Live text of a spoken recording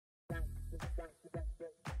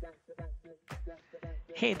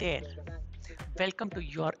Hey there, welcome to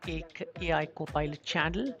your AI Copilot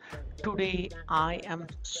channel. Today, I am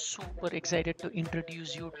super excited to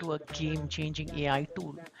introduce you to a game changing AI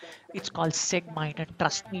tool. It's called Segmind, and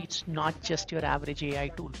trust me, it's not just your average AI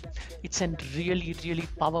tool. It's a really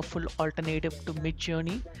powerful alternative to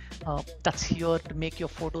MidJourney that's here to make your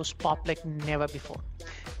photos pop like never before.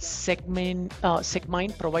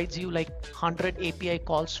 Segmind provides you like 100 API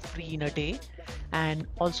calls free in a day and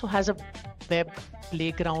also has a web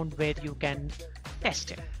playground where you can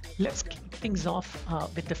test it. Let's kick things off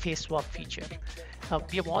with the face swap feature.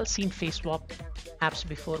 We have all seen face swap apps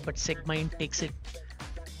before, but Segmind takes it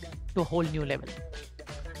to a whole new level.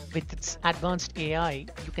 With its advanced AI,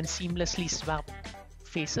 you can seamlessly swap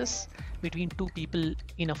faces between two people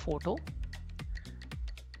in a photo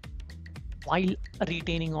while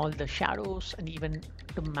retaining all the shadows and even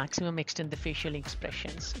to maximum extend the facial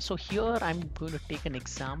expressions. So here I'm going to take an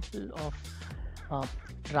example of uh,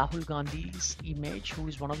 Rahul Gandhi's image, who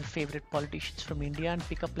is one of the favorite politicians from India, and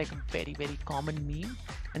pick up like a very common meme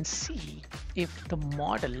and see if the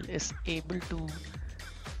model is able to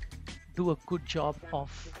do a good job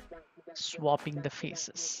of swapping the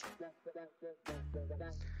faces.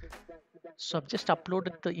 So I've just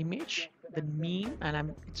uploaded the image, the meme,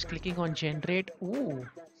 and it's clicking on generate. Ooh,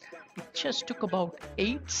 it just took about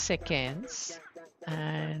 8 seconds,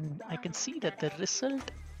 and I can see that the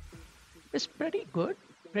result is pretty good,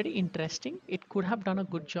 pretty interesting. It could have done a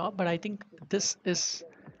good job, but I think this is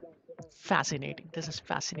fascinating. This is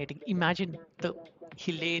fascinating. Imagine the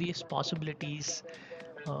hilarious possibilities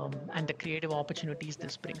and the creative opportunities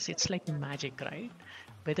this brings. It's like magic, right?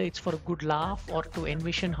 Whether it's for a good laugh or to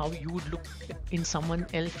envision how you would look in someone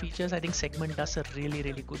else features, I think Segment does a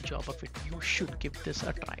really good job of it. You should give this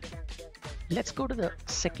a try. Let's go to the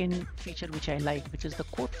second feature which I like, which is the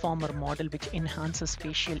quote former model, which enhances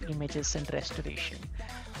facial images and restoration.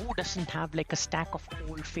 Who doesn't have like a stack of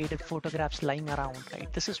old faded photographs lying around,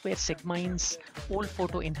 right? This is where Segmind's old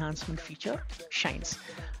photo enhancement feature shines.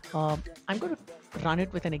 I'm going to run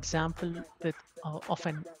it with an example of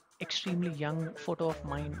an extremely young photo of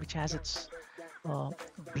mine, which has its uh,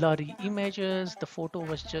 blurry images. The photo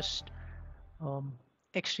was just um,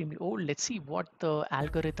 extremely old. Let's see what the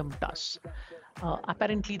algorithm does.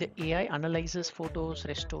 Apparently, the AI analyzes photos,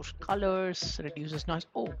 restores colors, reduces noise.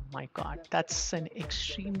 Oh my God, that's an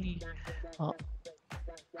extremely uh,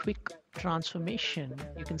 quick transformation.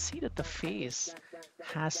 You can see that the face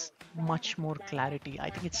has much more clarity. I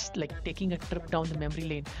think it's like taking a trip down the memory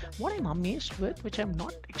lane. What I'm amazed with, which I'm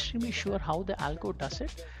not extremely sure how the algo does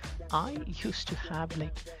it, I used to have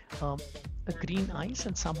like um, a green eyes,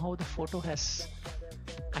 and somehow the photo has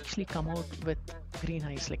actually come out with green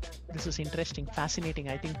eyes. Like, this is interesting, fascinating.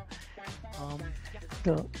 I think um,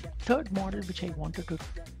 the third model which I wanted to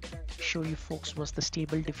show you folks was the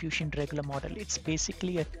stable diffusion regular model. It's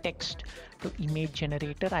basically a text to image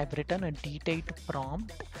generator. I've written a detailed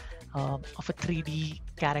prompt of a 3D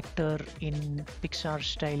character in Pixar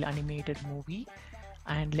style animated movie,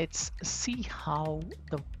 and let's see how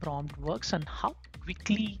the prompt works and how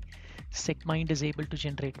quickly Segmind is able to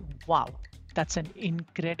generate. Wow, that's an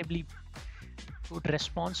incredibly good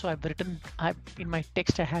response. So I've in my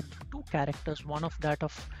text I had two characters, one of that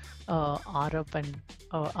of Arab and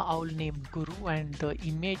owl named Guru, and the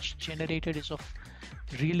image generated is of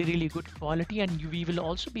really good quality, and we will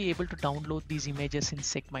also be able to download these images in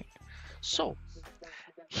Segmind. So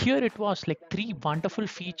here it was like three wonderful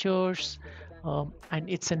features, and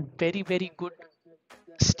it's a very good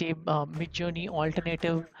mid-journey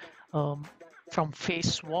alternative, um, from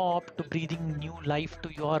face swap to breathing new life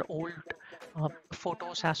to your old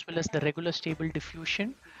photos, as well as the regular stable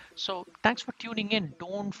diffusion. So thanks for tuning in.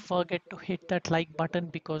 Don't forget to hit that like button,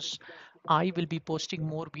 because I will be posting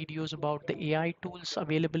more videos about the AI tools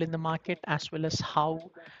available in the market, as well as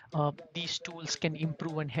how these tools can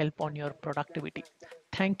improve and help on your productivity.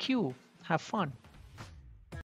 Thank you. Have fun.